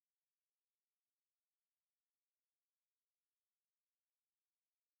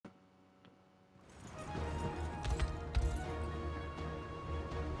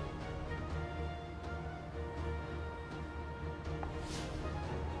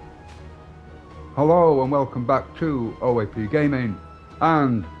Hello and welcome back to OAP-Gaming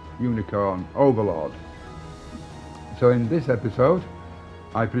and Unicorn Overlord. So in this episode,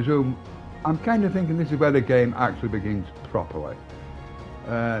 I presume, I'm kind of thinking this is where the game actually begins properly.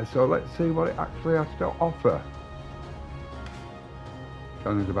 So let's see what it actually has to offer.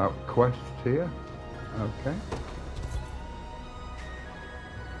 Telling us about quests here. Okay.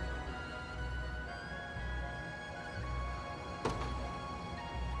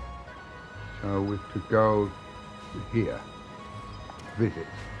 So we're to go here. Visit.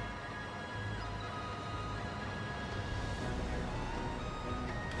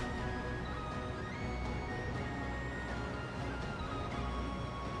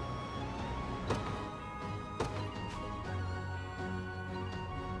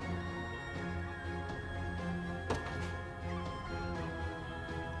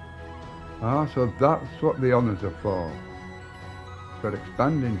 Ah, so that's what the honours are for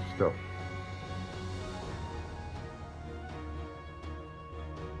expanding stuff.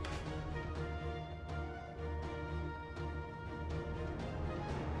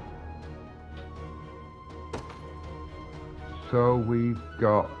 So we've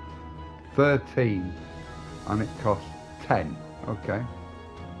got 13 and it costs 10. Okay.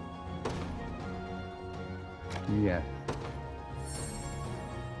 Yes.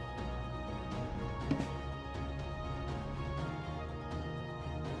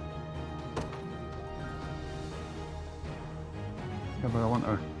 Yeah, but I want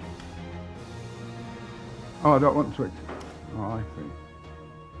to... Oh, I don't want to... Oh, I see.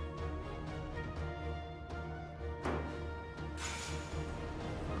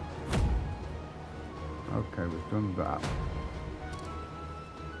 Okay, we've done that.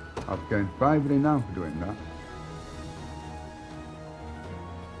 I've gained 5 renown for doing that.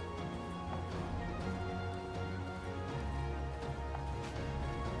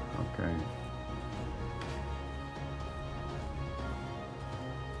 Okay.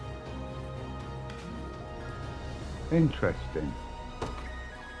 Interesting.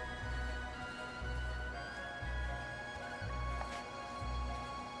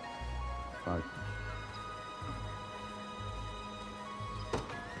 Right.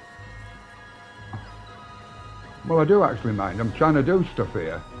 Well, I do actually mind. I'm trying to do stuff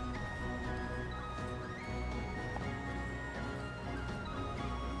here.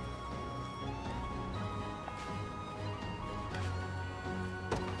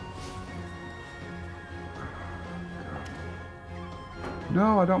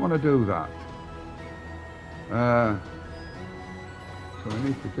 No, I don't want to do that. So I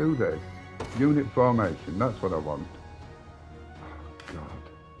need to do this. Unit formation, that's what I want. Oh, God.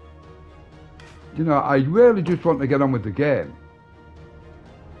 You know, I really just want to get on with the game.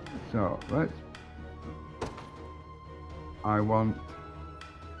 So, let's...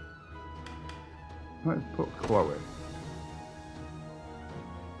 Let's put Chloe.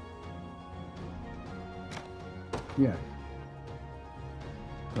 Yes.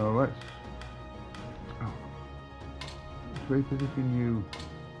 So let's reposition you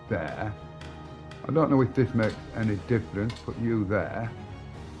there. I don't know if this makes any difference, put you there.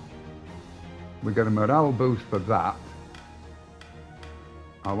 We get a morale boost for that.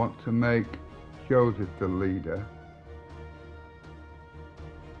 I want to make Joseph the leader.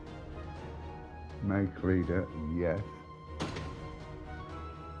 Make leader, yes.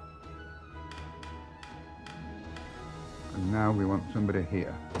 And now we want somebody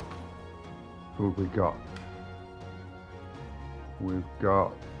here. Who have we got? We've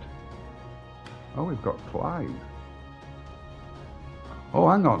got... Oh, we've got Clive. Oh,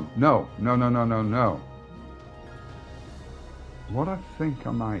 hang on. No. What I think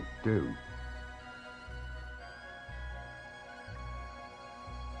I might do...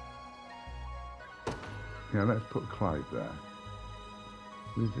 Yeah, let's put Clive there.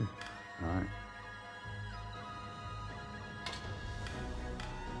 Who's this? Right.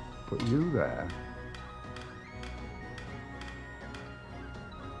 Put you there.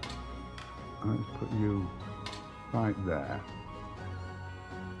 Let's put you right there.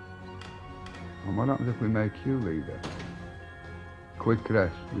 And what happens if we make you leader? Quick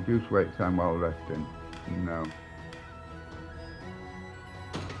rest. Reduce wait time while resting. No.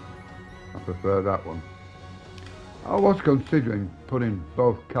 I prefer that one. I was considering putting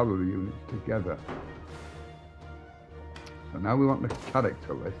both cavalry units together. So now we want the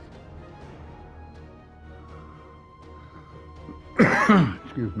character list.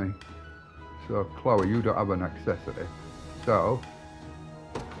 Excuse me. So Chloe, you don't have an accessory. So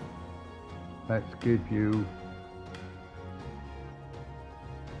let's give you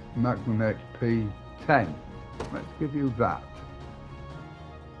maximum HP 10. Let's give you that.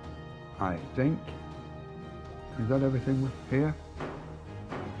 I think. Is that everything here?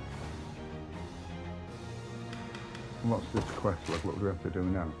 What's this quest look? What do we have to do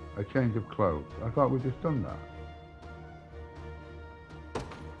now? A change of clothes. I thought we'd just done that.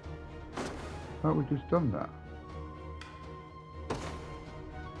 I thought we'd just done that.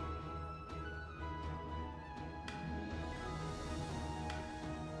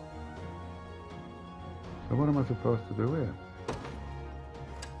 So what am I supposed to do here?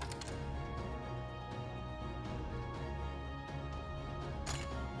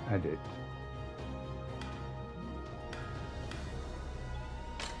 Edit.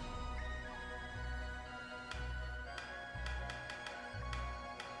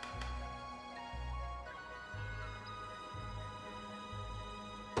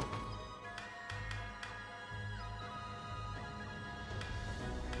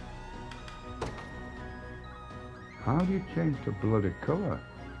 How do you change the bloody colour?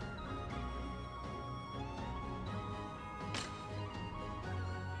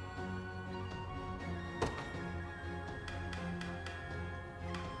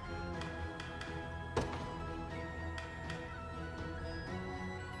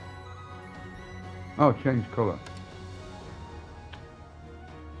 Oh, change colour.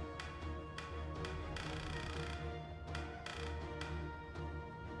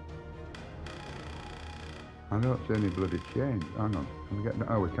 I don't see any bloody change. Hang on. Can we get down?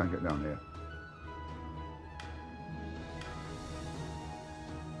 Oh, we can't get down here.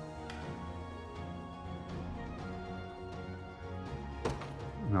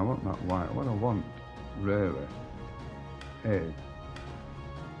 No, I want that white. What I want, really, is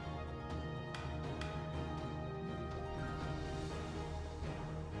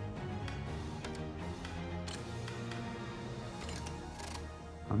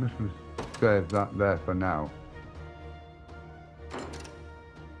I'm just going to save that there for now.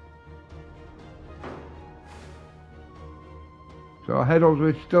 So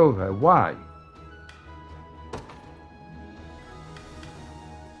heraldry is still there. Why?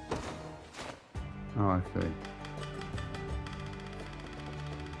 Oh, I see.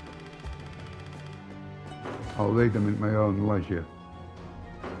 I'll read them in my own leisure.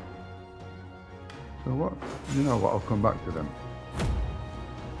 So what? You know what? I'll come back to them.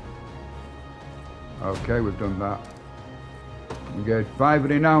 Okay, we've done that. We get 5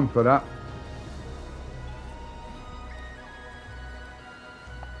 renown for that.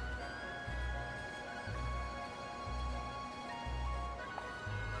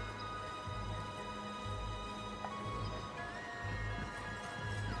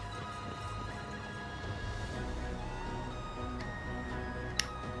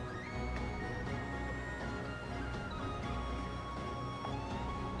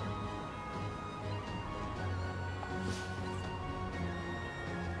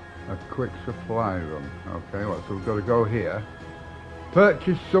 A quick supply run. Okay, well, so we've got to go here.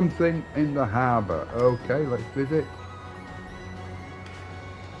 Purchase something in the harbour. Okay, let's visit.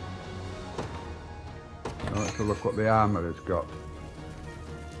 Now let's have a look what the armour has got.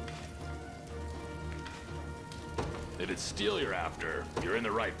 If it's steel you're after, you're in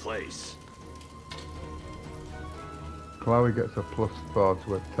the right place. Chloe gets a +4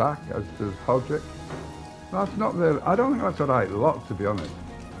 to attack, as does Hodrick. That's not really... I don't think that's the right lot, to be honest.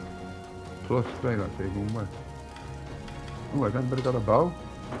 +3, that's even worse. Oh, has anybody got a bow?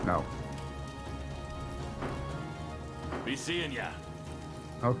 No. Be seeing ya.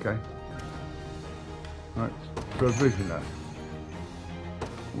 Okay. Right, provisioner.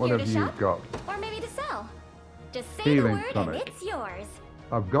 What have you got? Or maybe to sell. Just say Healing the word tonic. and it's yours.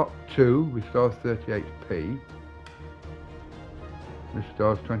 I've got 2, restores 30 HP.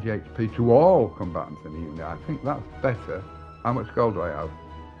 Restores 20 HP to all combatants in the unit. I think that's better. How much gold do I have?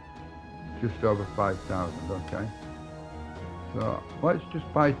 Just over 5,000, okay. So let's just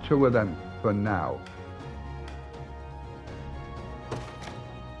buy 2 of them for now.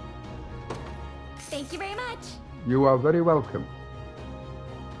 Thank you very much. You are very welcome.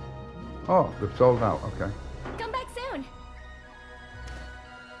 Oh, they've sold out, okay. Come back soon.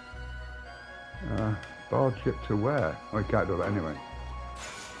 Board ship to where? Oh, we can't do that anyway.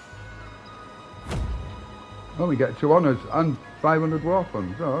 Oh, we get 2 honours and 500 war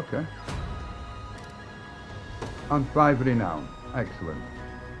funds. Oh, okay. And 5 renown. Excellent.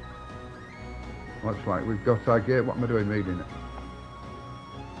 Looks like we've got our gear. What am I doing reading it?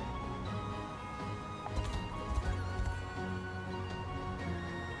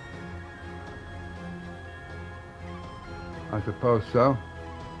 I suppose so.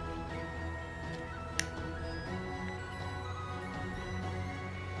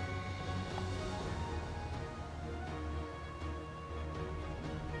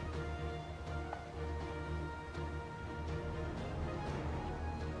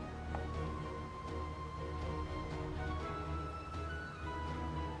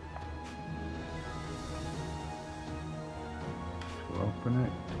 Open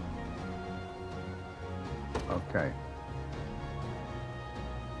it. Okay.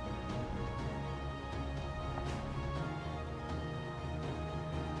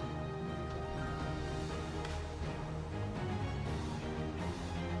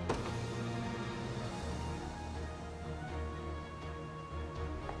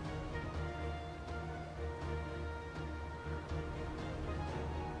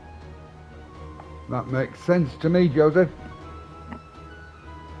 That makes sense to me, Joseph.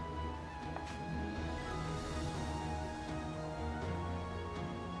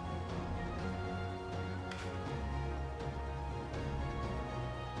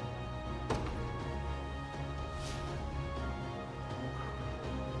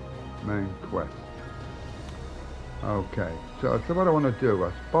 Main quest. Okay, so what I want to do,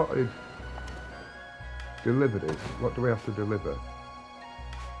 I spotted delivered it. What do we have to deliver?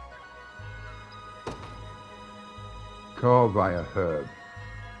 Core via herb.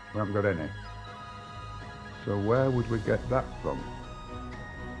 We haven't got any. So where would we get that from?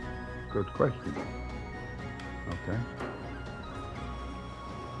 Good question. Okay.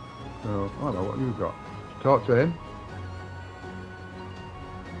 So, hello, what have you got? Talk to him.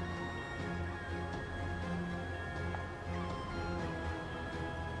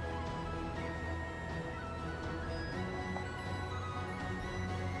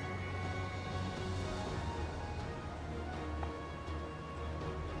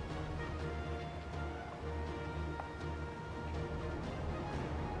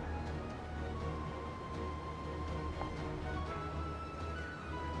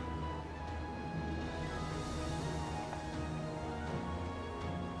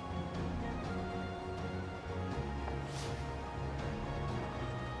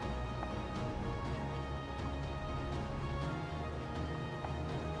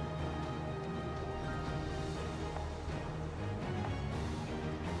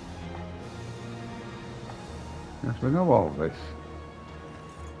 Yes, we know all this.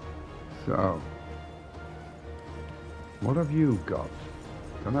 So, what have you got?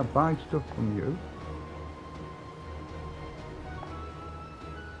 Can I buy stuff from you?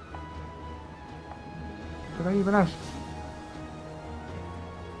 Did I even ask?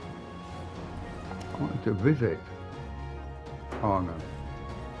 I wanted to visit. Oh no.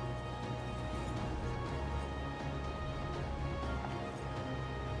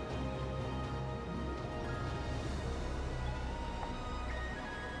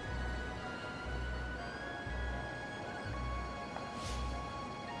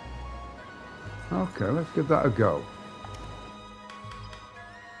 Okay, let's give that a go.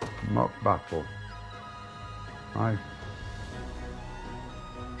 Mock battle. I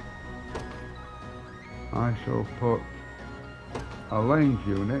shall put a range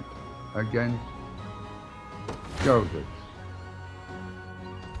unit against Joseph's.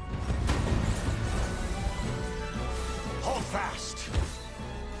 Hold fast.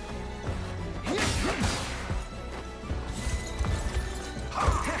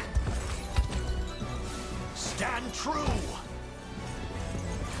 Stand true.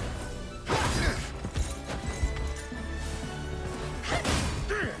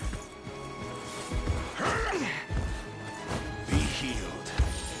 Be healed.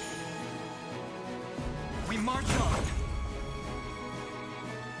 We march on.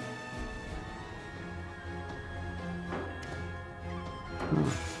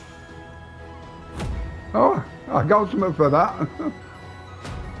 Oh, I got something for that.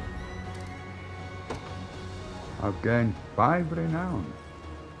 I've gained 5 renown.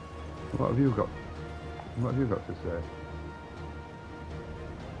 What have you got? What have you got to say?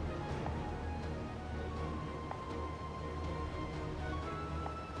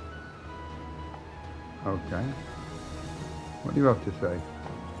 Okay. What do you have to say?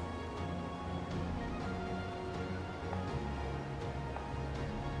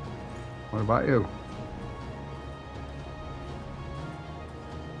 What about you?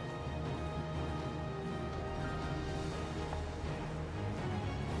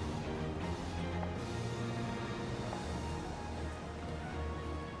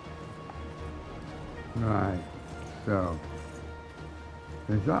 Right, so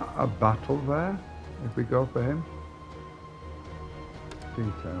is that a battle there if we go for him?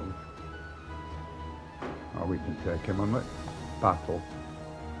 Details. Oh, we can take him on it. Battle.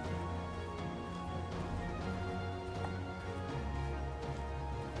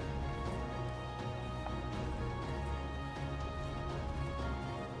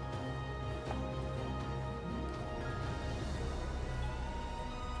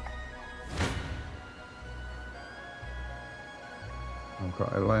 I've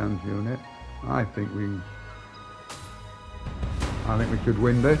got a lounge unit. I think I think we should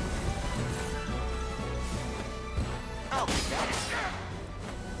win this.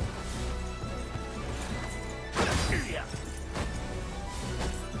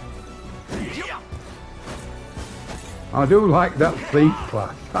 I do like that thief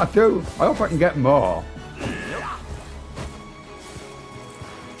class. I do. I hope I can get more.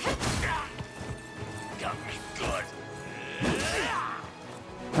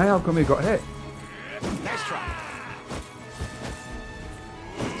 Hey, how come he got hit? Nice try.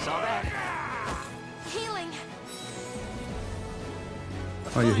 Saw that. Healing.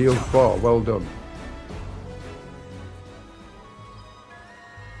 Oh, you healed 4. Well done.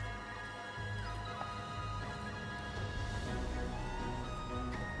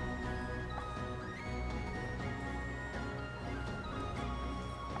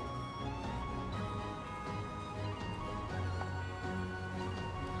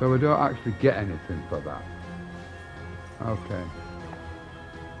 So we don't actually get anything for that. Okay.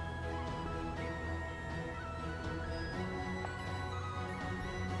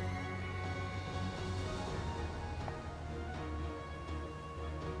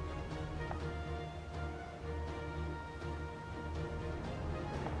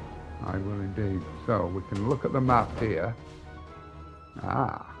 I will indeed. So we can look at the map here.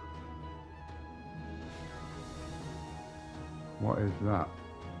 Ah. What is that?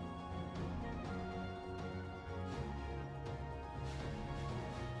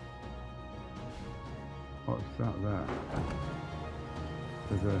 What's that there?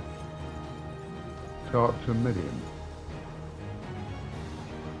 There's a torch and medium.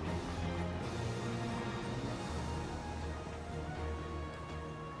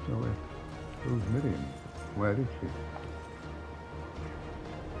 So who's Miriam? Where is she?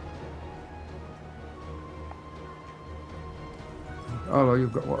 Oh no,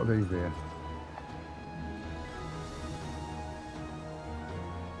 you've got what are these here?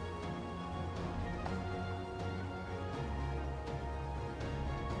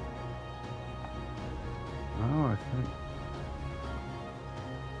 Oh, I see.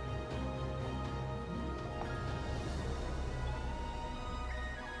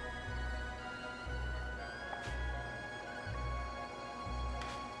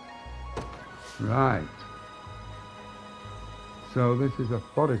 Right. So this is a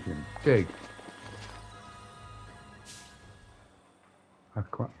foraging dig.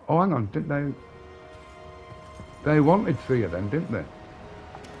 Oh, hang on, didn't they? They wanted 3 of them, didn't they?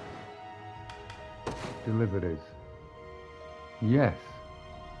 Deliveries. Yes.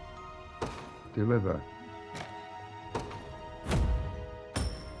 Deliver.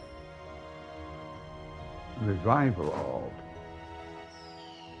 Revival orb.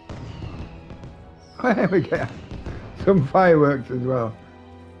 There we go. Some fireworks as well.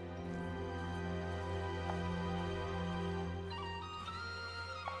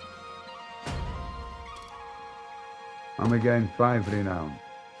 I'm again 5 renown.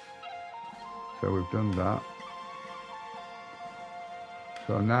 So we've done that.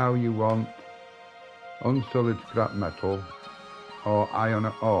 So now you want unsullied scrap metal or iron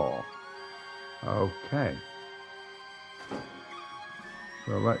ore. Okay.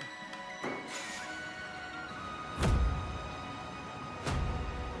 So let's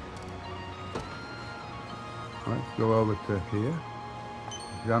go over to here.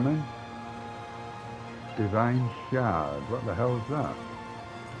 Examine. Divine shard. What the hell is that?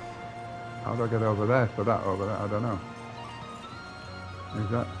 How do I get over there for that over there? I don't know. Is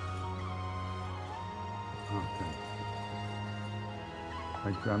that? Okay.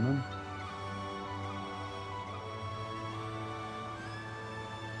 Examine.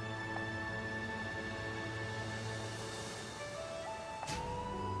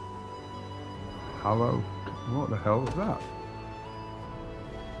 Hello. What the hell is that?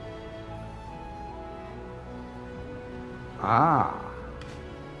 Ah.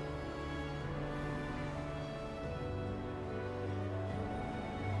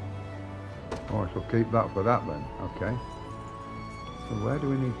 Oh, I shall keep that for that then. Okay. So where do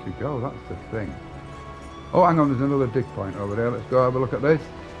we need to go? That's the thing. Oh, hang on, there's another dig point over there. Let's go have a look at this.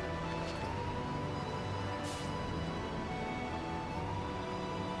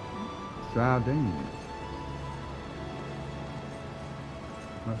 Sardines.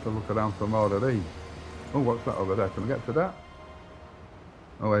 Let's have a look around for more of these. Oh, what's that over there? Can we get to that?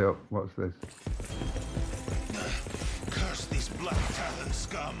 Oh, way up. What's this? Curse these black talon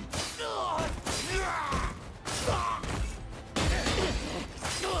scum.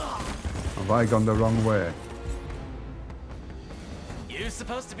 Have I gone the wrong way? You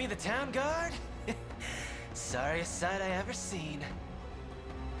supposed to be the town guard? Sorriest sight I ever seen.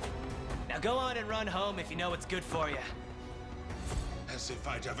 Now go on and run home if you know what's good for you. As if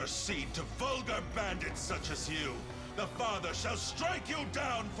I'd ever cede to vulgar bandits such as you. The Father shall strike you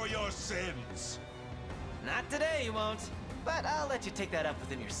down for your sins. Not today, you won't. But I'll let you take that up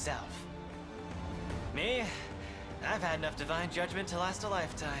within yourself. Me? I've had enough divine judgment to last a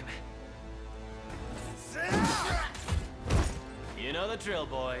lifetime. You know the drill,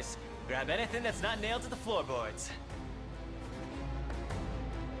 boys. Grab anything that's not nailed to the floorboards.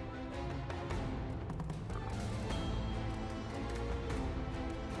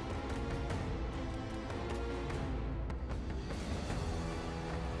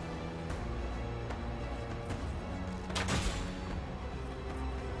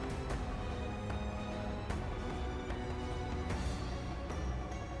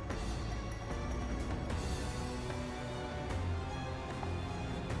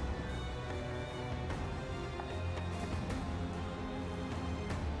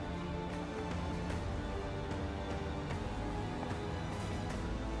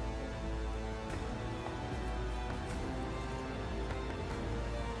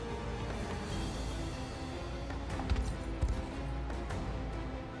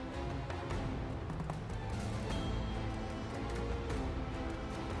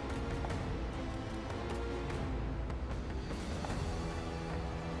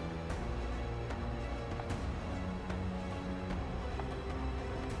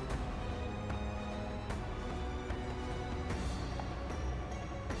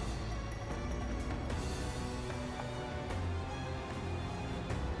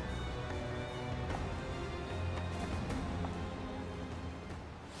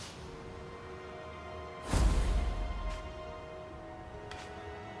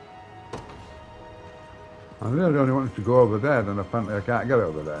 I really only wanted to go over there, then apparently I can't get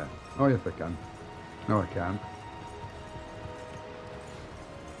over there. Oh yes I can. No I can't.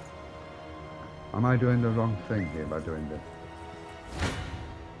 Am I doing the wrong thing here by doing this?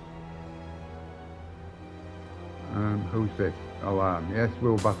 Who's this? Alarm. Yes,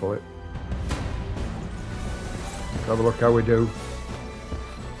 we'll battle it. Let's have a look how we do.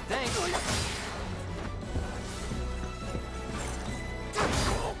 Thanks.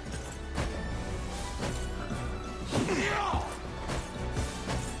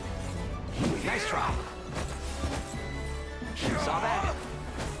 Nice try. Saw that?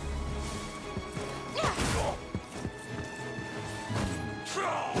 Nope.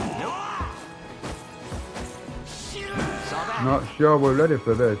 Saw that? Not sure we're ready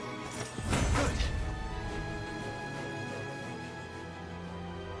for this. Good.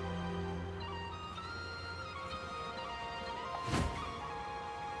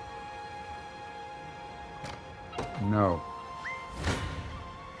 No.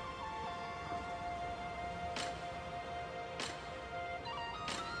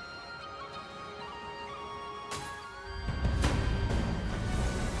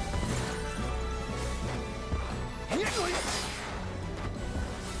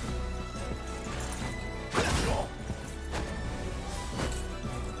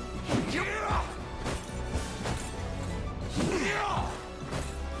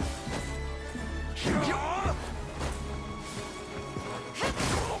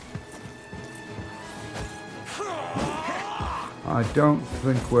 I don't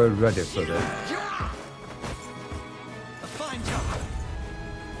think we're ready for this. A fine job.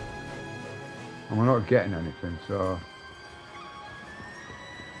 And we're not getting anything, so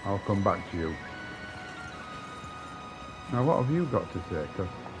I'll come back to you. Now what have you got to say? 'Cause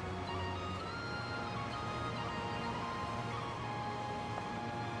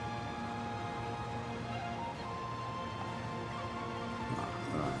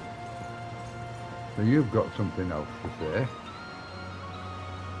so you've got something else to say.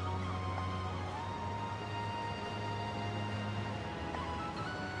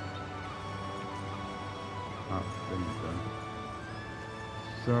 That's things done.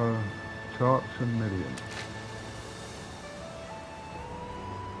 So, talks a million.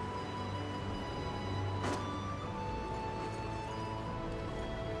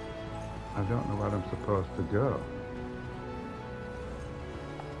 I don't know where I'm supposed to go.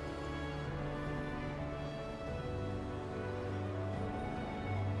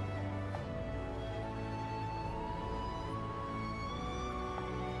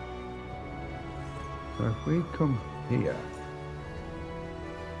 So if we come here,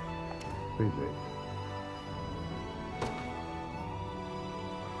 physics.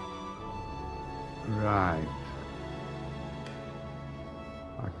 Right.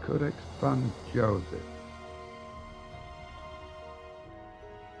 I could expand Joseph.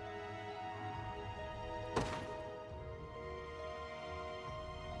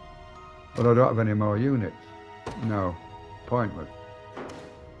 But I don't have any more units. No. Pointless.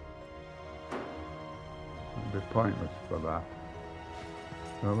 It'd be pointless for that.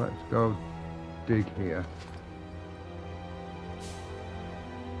 So let's go dig here.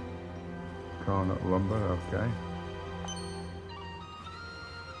 Corner lumber, okay.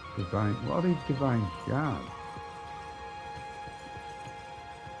 Divine, what are these divine shards?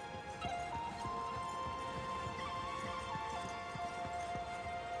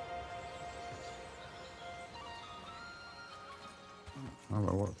 Oh,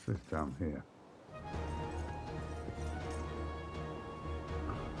 well, what's this down here?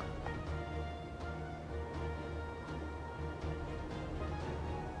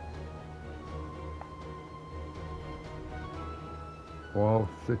 Wall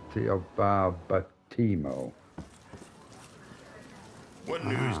City of Barbatimo. What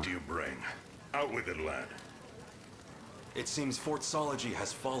news do you bring? Out with it, lad. It seems Fort Sology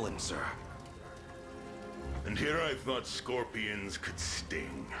has fallen, sir. And here I thought scorpions could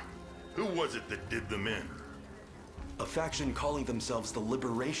sting. Who was it that did them in? A faction calling themselves the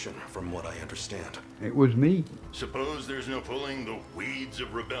Liberation, from what I understand. It was me. Suppose there's no pulling the weeds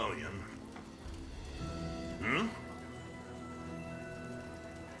of rebellion. Hmm?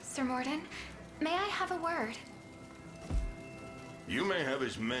 Sir Morden, may I have a word? You may have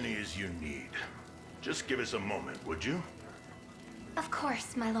as many as you need. Just give us a moment, would you? Of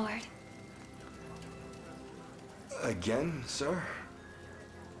course, my lord. Again, sir?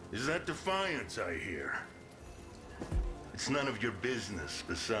 Is that defiance I hear? It's none of your business,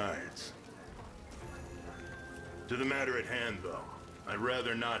 besides. To the matter at hand, though, I'd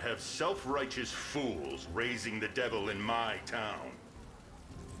rather not have self-righteous fools raising the devil in my town.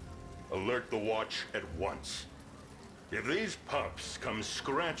 Alert the watch at once. If these pups come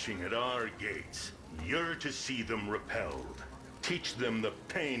scratching at our gates, you're to see them repelled. Teach them the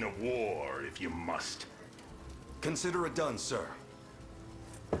pain of war, if you must. Consider it done, sir.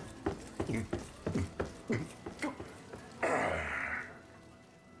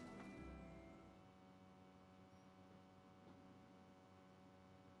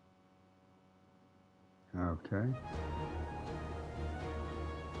 Okay.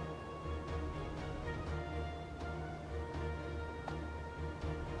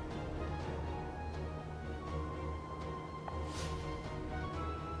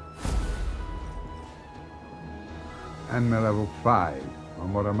 And my level 5.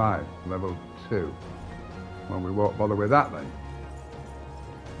 And what am I? Level 2. Well, we won't bother with that then.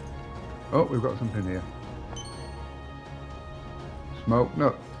 Oh, we've got something here. Smoke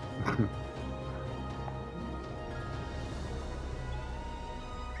nuts.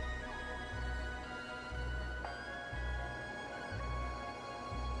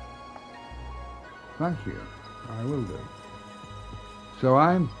 Thank you. I will do. So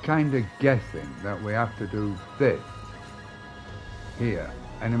I'm kind of guessing that we have to do this here.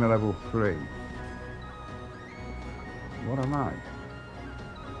 Enemy level 3. What am I?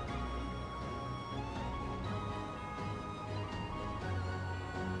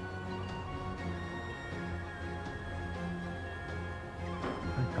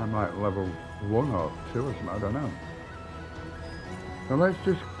 I think I'm like level 1 or 2 or something, I don't know. So let's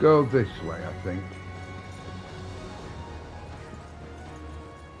just go this way, I think.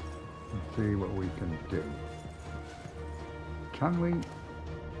 And see what we can do. Can we?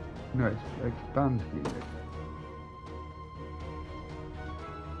 No, it's expand here.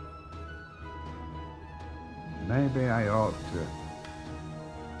 Maybe I ought to.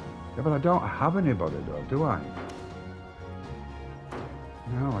 Yeah, but I don't have anybody though, do I?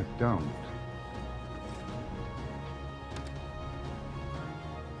 No, I don't.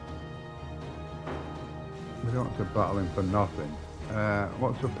 We don't have to battle him for nothing.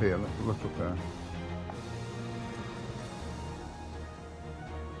 What's up here? Let's look up there.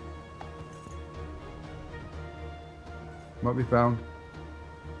 What we found?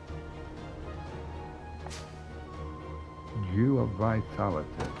 Dew of Vitality.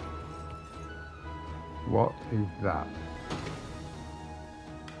 What is that?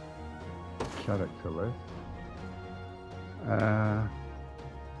 Character list.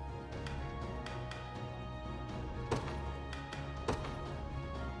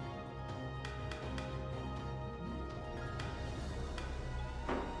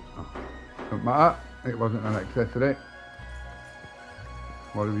 Don't matter, it wasn't an accessory.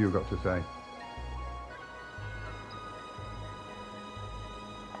 What have you got to say?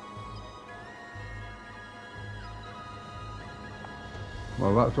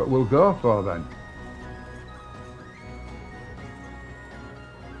 Well, that's what we'll go for then.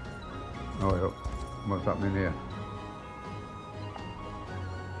 Oh, yep. What's happening here?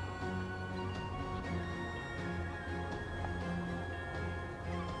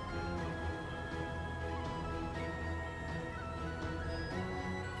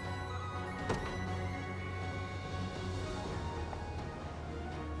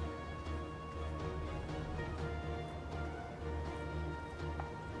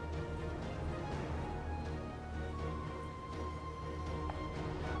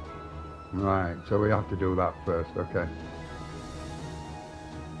 Right, so we have to do that first, okay.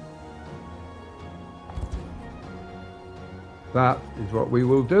 That is what we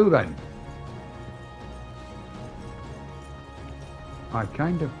will do then. I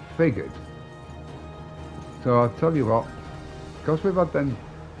kind of figured. So I'll tell you what, because we've had them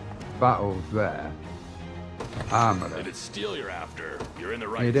battles there, armor. If it's steel you're after, you're in the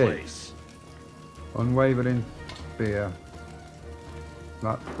right It is. place. Unwavering spear.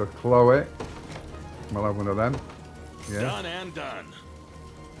 That's for Chloe. We'll have one of them. Yeah. Done and done.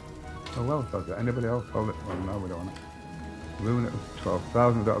 Oh well, does it? Anybody else hold it? Well, no, we don't want it. Lunar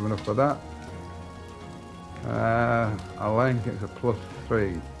 12,000, don't have enough for that. A lane gets a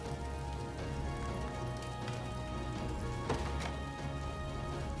 +3.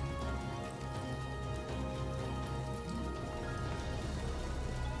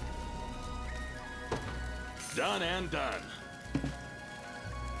 Done and done.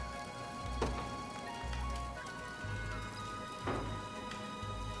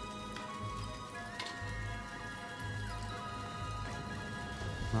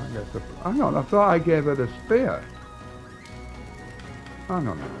 Hang on, I thought I gave her the spear. Hang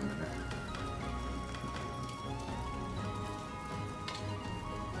on a minute.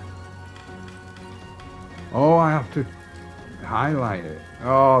 Oh, I have to highlight it.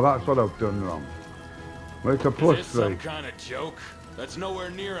 Oh, that's what I've done wrong. Well, it's a Is +3. this some kind of joke? That's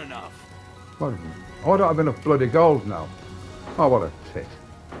nowhere near enough. What is it? Oh, I don't have enough bloody gold now. Oh, what a tit.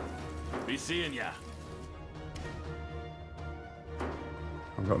 Be seeing ya.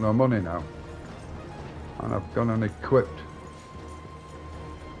 I've got no money now. And I've gone and equipped.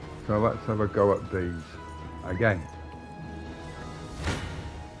 So let's have a go at these again.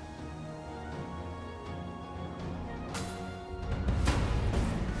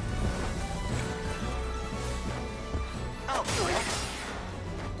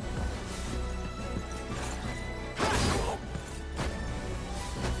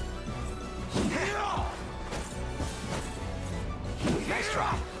 Nice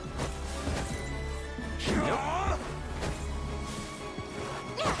try.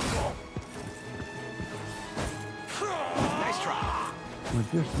 Nice try.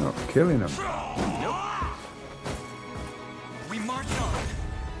 We're just not killing them. We march on.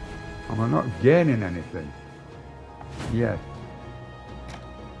 And we're not gaining anything. Yes.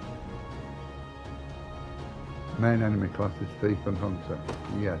 Main enemy class is Thief and Hunter.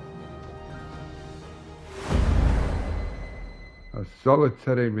 Yes. A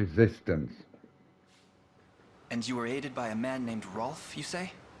solitary resistance. And you were aided by a man named Rolf, you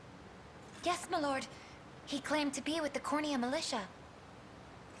say? Yes, my lord. He claimed to be with the Cornea militia.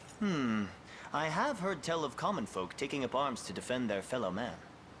 I have heard tell of common folk taking up arms to defend their fellow man.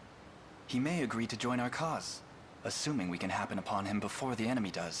 He may agree to join our cause, assuming we can happen upon him before the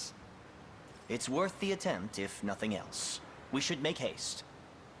enemy does. It's worth the attempt, if nothing else. We should make haste.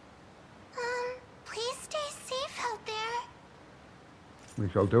 Please stay safe out there. We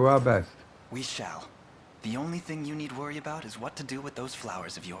shall do our best. We shall. The only thing you need worry about is what to do with those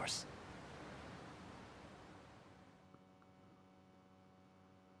flowers of yours.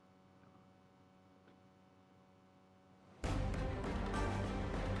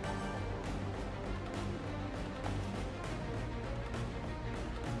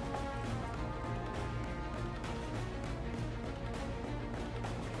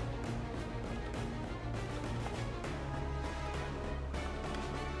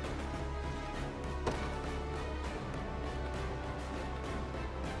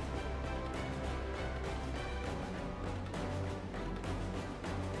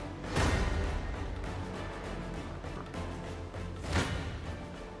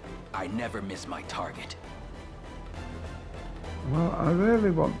 I never miss my target. Well, I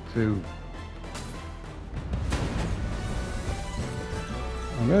really want to...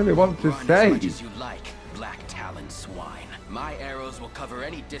 Run as much say... as you like, Black Talon swine. My arrows will cover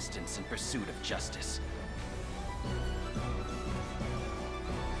any distance in pursuit of justice.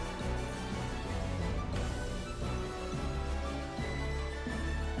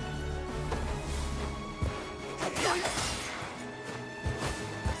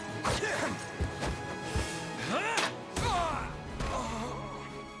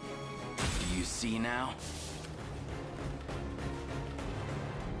 Do you see now?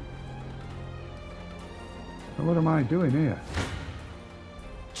 What am I doing here?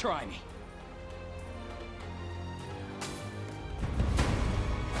 Try me.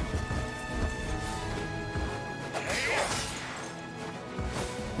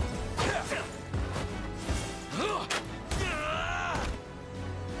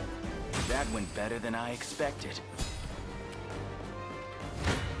 That went better than I expected.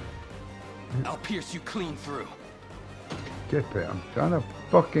 I'll pierce you clean through. Skip it. I'm trying to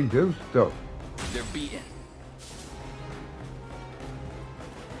fucking do stuff. They're beaten.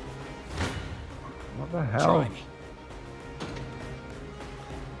 What the hell? Try me.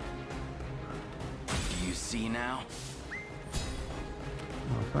 Do you see now?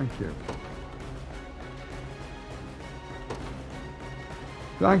 Oh, thank you.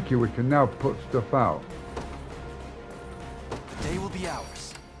 Thank you, we can now put stuff out. The day will be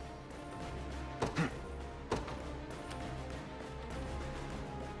ours.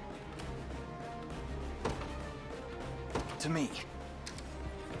 To me.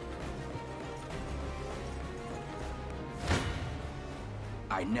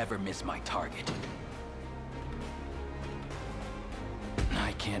 I never miss my target.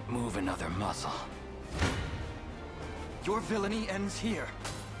 I can't move another muscle. Your villainy ends here.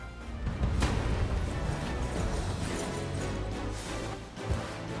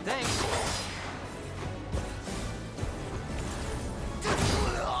 Thanks.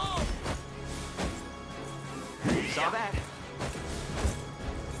 Saw that.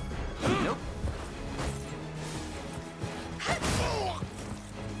 Nope.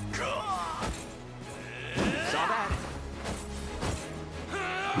 Saw that.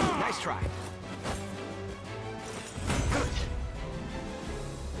 Nice try. Good.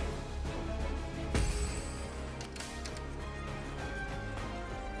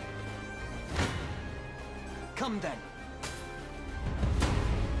 Come then.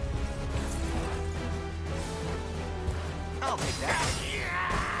 I'll take that.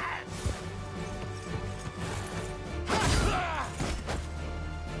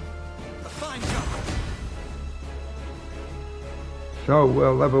 A fine job. So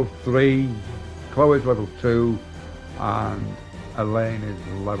we're level 3, Chloe's level 2, and Elaine is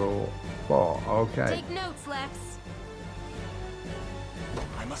level 4. Okay. Take notes, Lex.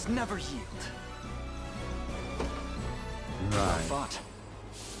 I must never yield. Right. Fought.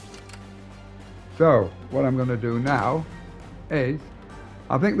 So what I'm going to do now is,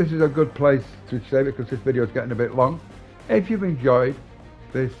 I think this is a good place to save it because this video is getting a bit long. If you've enjoyed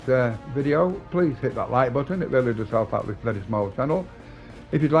this video, please hit that like button. It really does help out this very small channel.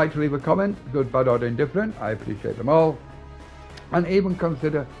 If you'd like to leave a comment, good, bad or indifferent, I appreciate them all. And even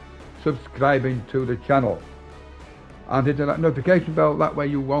consider subscribing to the channel and hitting that notification bell, that way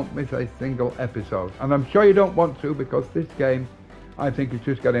you won't miss a single episode. And I'm sure you don't want to, because this game, I think, is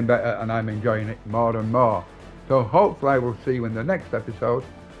just getting better and I'm enjoying it more and more. So hopefully I will see you in the next episode.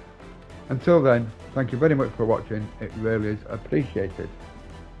 Until then, thank you very much for watching. It really is appreciated.